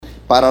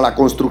para la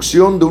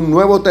construcción de un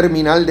nuevo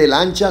terminal de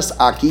lanchas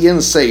aquí en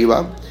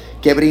Ceiba,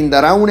 que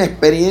brindará una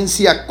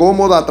experiencia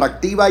cómoda,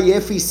 atractiva y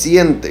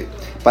eficiente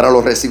para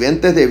los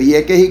residentes de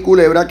Vieques y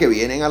Culebra que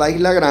vienen a la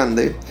Isla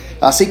Grande,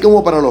 así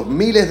como para los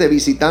miles de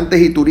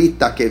visitantes y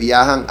turistas que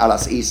viajan a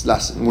las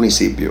islas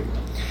municipios.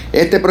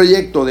 Este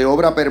proyecto de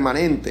obra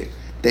permanente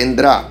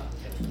tendrá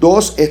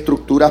dos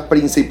estructuras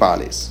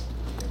principales: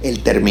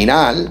 el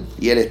terminal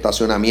y el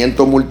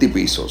estacionamiento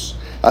multipisos,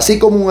 así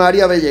como un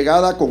área de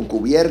llegada con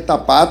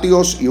cubierta,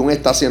 patios y un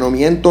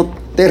estacionamiento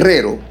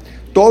terrero,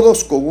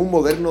 todos con un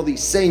moderno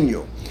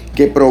diseño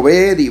que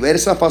provee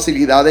diversas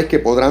facilidades que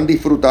podrán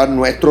disfrutar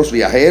nuestros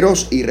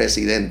viajeros y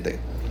residentes.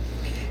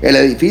 El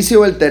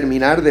edificio del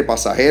terminal de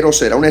pasajeros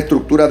será una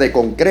estructura de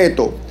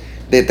concreto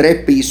de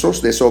 3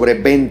 pisos de sobre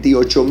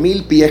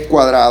 28,000 pies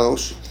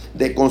cuadrados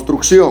de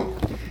construcción,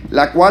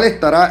 la cual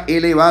estará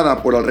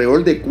elevada por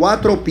alrededor de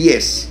 4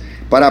 pies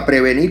para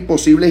prevenir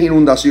posibles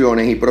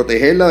inundaciones y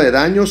protegerla de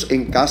daños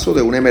en caso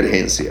de una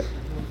emergencia.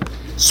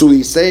 Su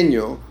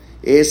diseño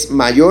es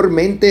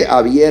mayormente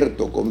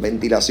abierto, con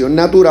ventilación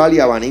natural y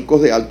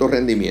abanicos de alto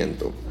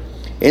rendimiento.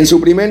 En su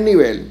primer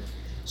nivel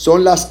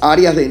son las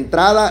áreas de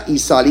entrada y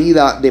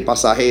salida de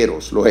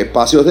pasajeros, los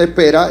espacios de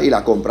espera y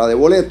la compra de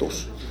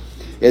boletos.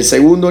 El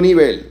segundo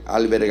nivel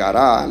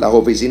albergará las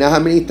oficinas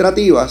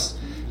administrativas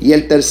y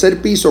el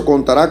tercer piso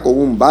contará con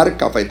un bar,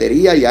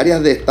 cafetería y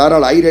áreas de estar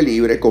al aire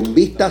libre con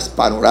vistas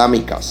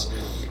panorámicas,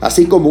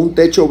 así como un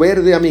techo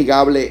verde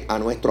amigable a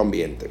nuestro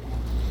ambiente.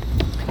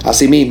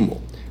 Asimismo,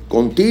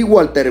 contiguo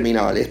al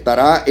terminal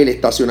estará el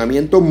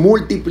estacionamiento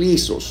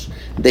multipisos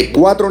de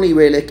 4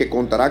 niveles que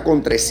contará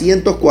con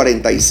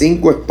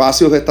 345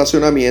 espacios de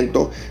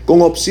estacionamiento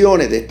con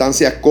opciones de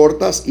estancias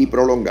cortas y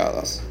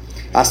prolongadas,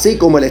 así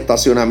como el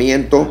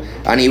estacionamiento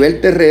a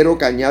nivel terrero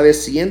que añade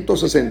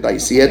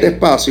 167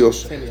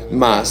 espacios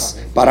más,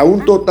 para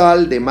un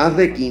total de más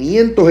de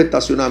 500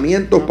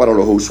 estacionamientos para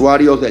los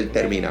usuarios del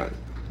terminal.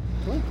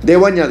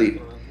 Debo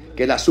añadir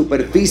que las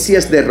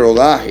superficies de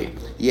rodaje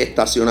y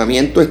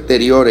estacionamiento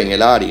exterior en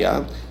el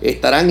área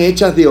estarán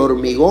hechas de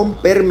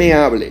hormigón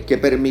permeable que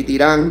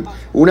permitirán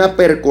una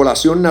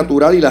percolación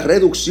natural y la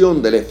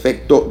reducción del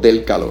efecto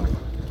del calor.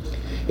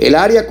 El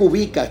área que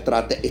ubica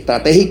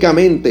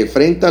estratégicamente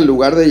frente al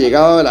lugar de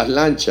llegada de las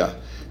lanchas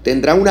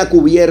tendrá una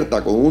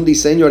cubierta con un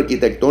diseño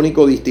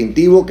arquitectónico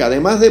distintivo que,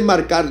 además de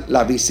marcar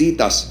las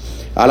visitas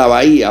a la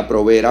bahía,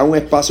 proveerá un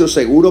espacio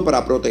seguro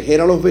para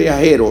proteger a los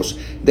viajeros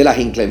de las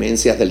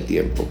inclemencias del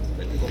tiempo.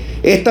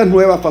 Estas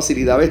nuevas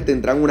facilidades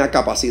tendrán una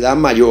capacidad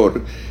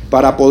mayor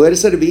para poder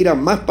servir a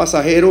más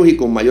pasajeros y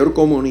con mayor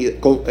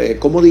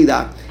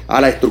comodidad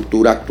a la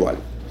estructura actual.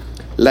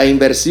 La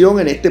inversión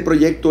en este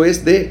proyecto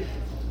es de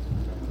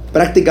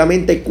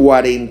prácticamente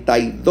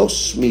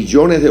 $42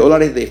 millones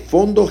de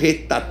fondos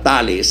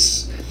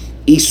estatales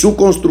y su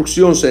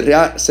construcción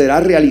será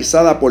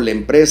realizada por la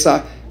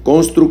empresa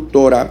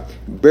constructora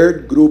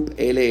Bird Group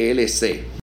LLC.